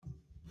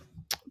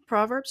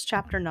Proverbs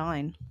chapter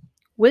 9.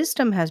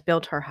 Wisdom has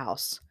built her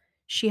house.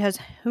 She has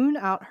hewn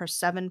out her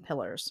 7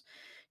 pillars.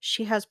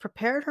 She has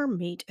prepared her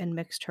meat and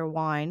mixed her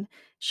wine.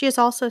 She has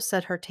also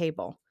set her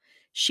table.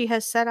 She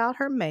has set out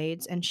her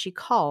maids, and she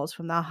calls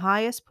from the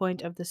highest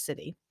point of the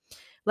city.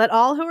 Let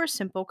all who are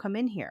simple come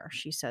in here,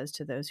 she says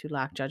to those who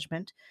lack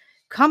judgment.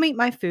 Come eat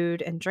my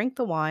food and drink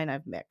the wine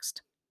I've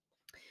mixed.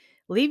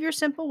 Leave your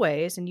simple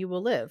ways, and you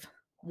will live.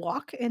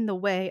 Walk in the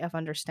way of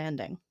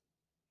understanding.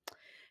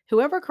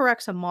 Whoever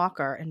corrects a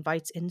mocker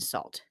invites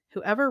insult.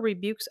 Whoever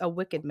rebukes a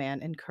wicked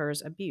man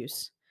incurs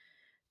abuse.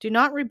 Do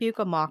not rebuke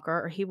a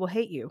mocker, or he will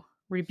hate you.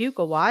 Rebuke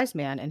a wise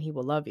man, and he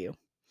will love you.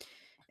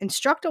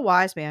 Instruct a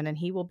wise man, and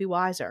he will be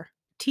wiser.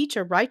 Teach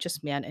a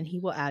righteous man, and he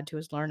will add to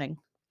his learning.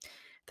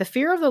 The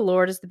fear of the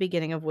Lord is the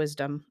beginning of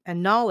wisdom,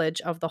 and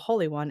knowledge of the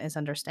Holy One is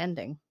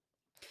understanding.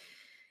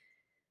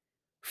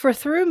 For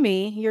through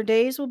me your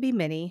days will be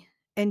many,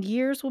 and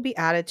years will be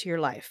added to your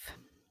life.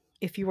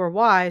 If you are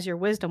wise, your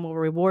wisdom will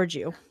reward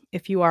you.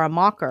 If you are a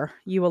mocker,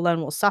 you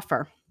alone will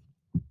suffer.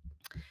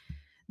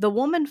 The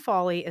woman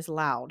folly is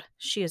loud.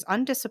 She is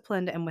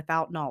undisciplined and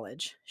without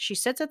knowledge. She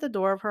sits at the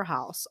door of her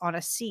house on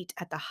a seat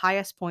at the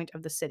highest point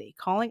of the city,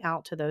 calling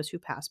out to those who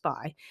pass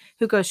by,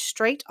 who go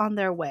straight on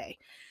their way.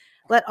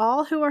 Let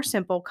all who are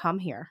simple come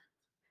here,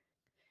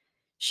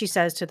 she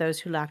says to those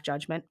who lack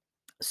judgment.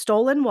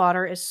 Stolen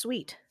water is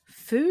sweet.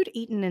 Food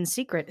eaten in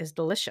secret is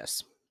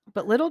delicious.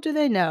 But little do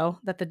they know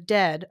that the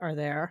dead are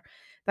there,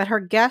 that her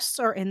guests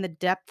are in the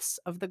depths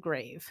of the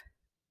grave.